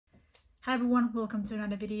Hi everyone, welcome to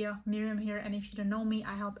another video. Miriam here, and if you don't know me,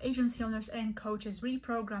 I help agency owners and coaches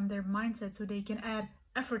reprogram their mindset so they can add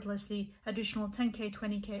effortlessly additional 10k,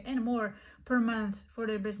 20k and more per month for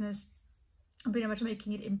their business, pretty much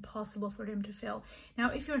making it impossible for them to fail.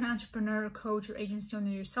 Now, if you're an entrepreneur, coach or agency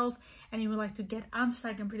owner yourself and you would like to get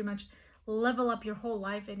unstuck and pretty much level up your whole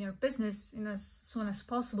life and your business in as soon as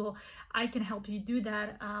possible, I can help you do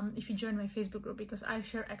that if you join my Facebook group, because I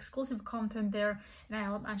share exclusive content there and I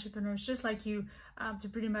help entrepreneurs just like you to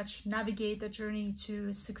pretty much navigate the journey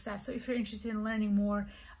to success. So if you're interested in learning more,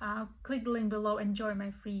 click the link below and join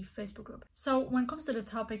my free Facebook group. So when it comes to the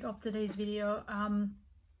topic of today's video,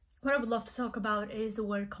 what I would love to talk about is the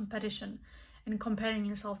word competition and comparing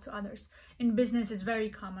yourself to others. In business, it's very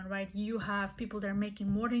common, right? You have people that are making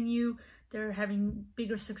more than you, they're having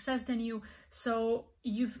bigger success than you. So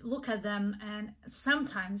you look at them and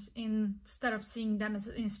sometimes instead of seeing them as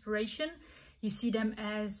an inspiration, you see them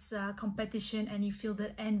as competition, and you feel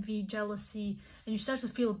that envy, jealousy, and you start to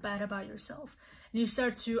feel bad about yourself. And you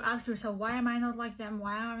start to ask yourself, why am I not like them?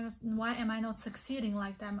 Why am I not succeeding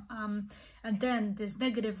like them? And then this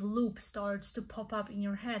negative loop starts to pop up in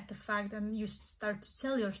your head. The fact that you start to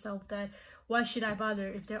tell yourself that, why should I bother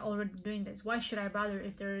if they're already doing this? Why should I bother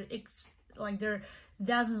if there are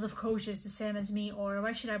dozens of coaches the same as me? Or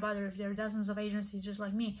why should I bother if there are dozens of agencies just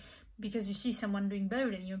like me? Because you see someone doing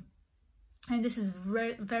better than you. And this is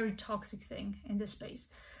very, very toxic thing in this space.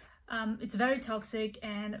 It's very toxic,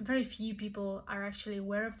 and very few people are actually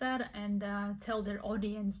aware of that and tell their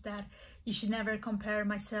audience that you should never compare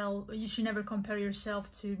yourself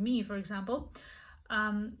to me, for example.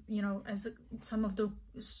 As some of the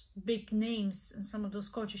big names and some of those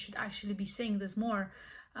coaches should actually be saying this more.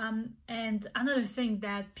 And another thing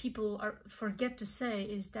that people forget to say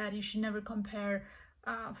is that you should never compare,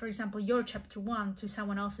 for example, your chapter 1 to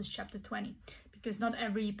someone else's chapter 20, because not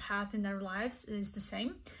every path in their lives is the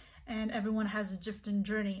same. And everyone has a different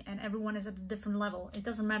journey and everyone is at a different level. It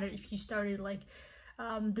doesn't matter if you started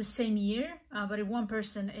the same year, but if one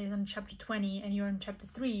person is on chapter 20 and you're in chapter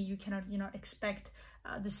 3, you cannot, expect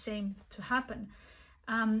the same to happen.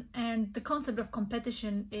 And the concept of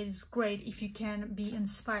competition is great if you can be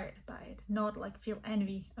inspired by it, not feel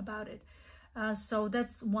envy about it. So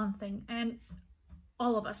that's one thing. And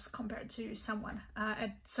all of us compare to someone at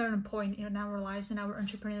a certain point in our lives, in our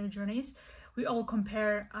entrepreneurial journeys. We all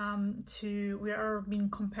we are being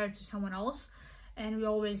compared to someone else, and we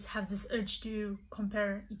always have this urge to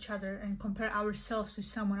compare each other and compare ourselves to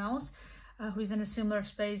someone else who is in a similar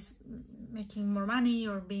space, making more money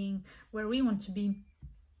or being where we want to be.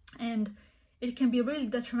 And it can be really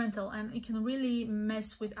detrimental, and it can really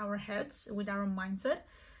mess with our heads, with our mindset.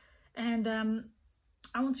 And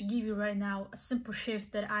I want to give you right now a simple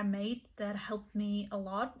shift that I made that helped me a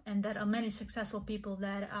lot, and that many successful people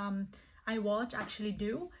that I watch actually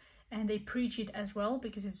do, and they preach it as well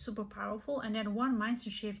because it's super powerful. And then one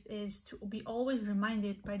mindset shift is to be always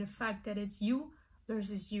reminded by the fact that it's you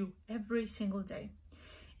versus you every single day.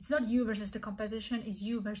 It's not you versus the competition, it's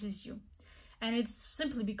you versus you. And it's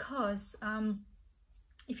simply because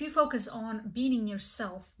if you focus on beating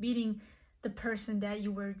yourself, beating the person that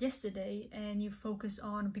you were yesterday, and you focus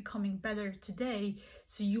on becoming better today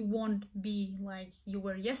so you won't be like you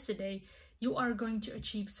were yesterday, you are going to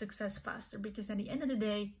achieve success faster, because at the end of the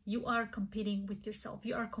day, you are competing with yourself.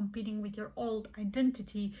 You are competing with your old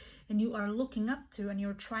identity, and you are looking up to, and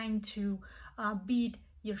you're trying to beat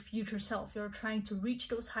your future self. You're trying to reach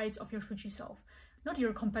those heights of your future self, not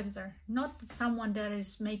your competitor, not someone that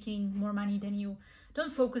is making more money than you.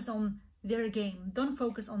 Don't focus on their game. Don't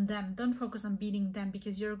focus on them. Don't focus on beating them,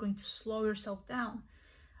 because you're going to slow yourself down.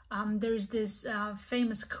 There's this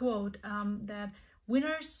famous quote that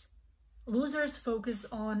losers focus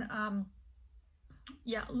on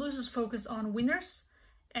winners,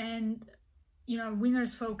 and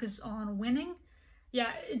winners focus on winning.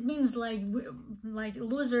 It means like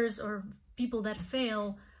losers or people that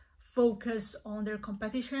fail focus on their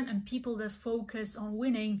competition, and people that focus on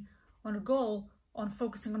winning, on a goal, on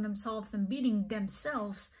focusing on themselves and beating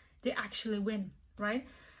themselves, they actually win, right?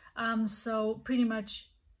 So pretty much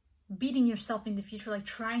beating yourself in the future,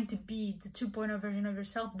 trying to be the 2.0 version of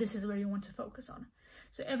yourself, this is where you want to focus on.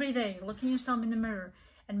 So every day, looking yourself in the mirror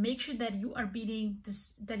and make sure that you are beating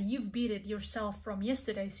this, that you've beaten yourself from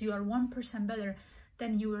yesterday. So you are 1% better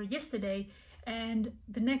than you were yesterday. And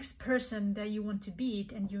the next person that you want to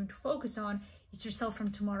beat and you want to focus on is yourself from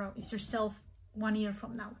tomorrow. It's yourself 1 year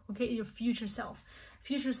from now, okay? Your future self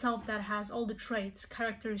that has all the traits,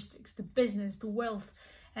 characteristics, the business, the wealth,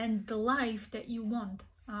 and the life that you want.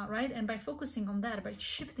 Right? And by focusing on that, by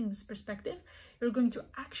shifting this perspective, you're going to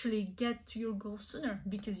actually get to your goal sooner,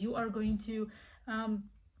 because you are going to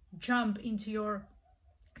jump into your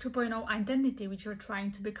 2.0 identity, which you're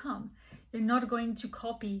trying to become. You're not going to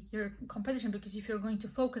copy your competition, because if you're going to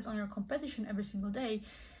focus on your competition every single day,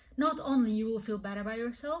 not only you will feel bad about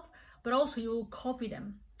yourself, but also you will copy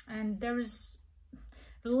them. And there is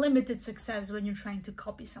limited success when you're trying to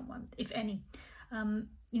copy someone, if any.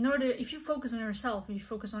 If you focus on yourself, if you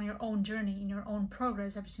focus on your own journey, in your own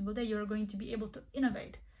progress every single day, you're going to be able to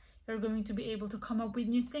innovate. You're going to be able to come up with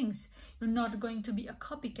new things. You're not going to be a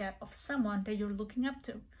copycat of someone that you're looking up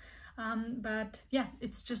to. But yeah,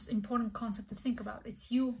 it's just important concept to think about.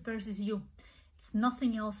 It's you versus you. It's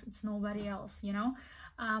nothing else. It's nobody else, you know?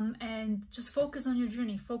 And just focus on your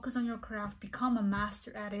journey, focus on your craft, become a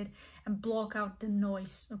master at it, and block out the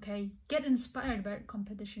noise, okay? Get inspired by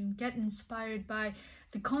competition, get inspired by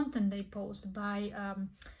the content they post, by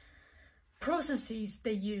processes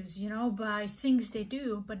they use, you know, by things they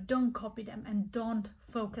do, but don't copy them and don't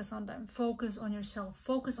focus on them. Focus on yourself,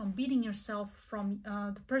 focus on beating yourself from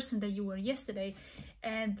the person that you were yesterday,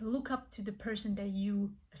 and look up to the person that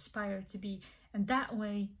you aspire to be. And that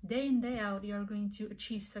way, day in, day out, you're going to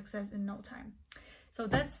achieve success in no time. So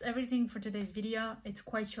that's everything for today's video. It's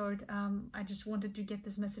quite short. I just wanted to get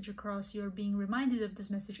this message across. You're being reminded of this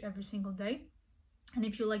message every single day. And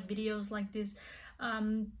if you like videos like this,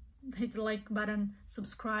 hit the like button,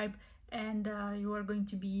 subscribe, and you are going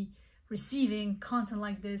to be receiving content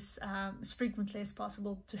like this as frequently as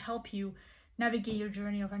possible to help you navigate your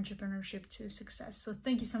journey of entrepreneurship to success. So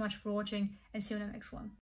thank you so much for watching, and see you in the next one.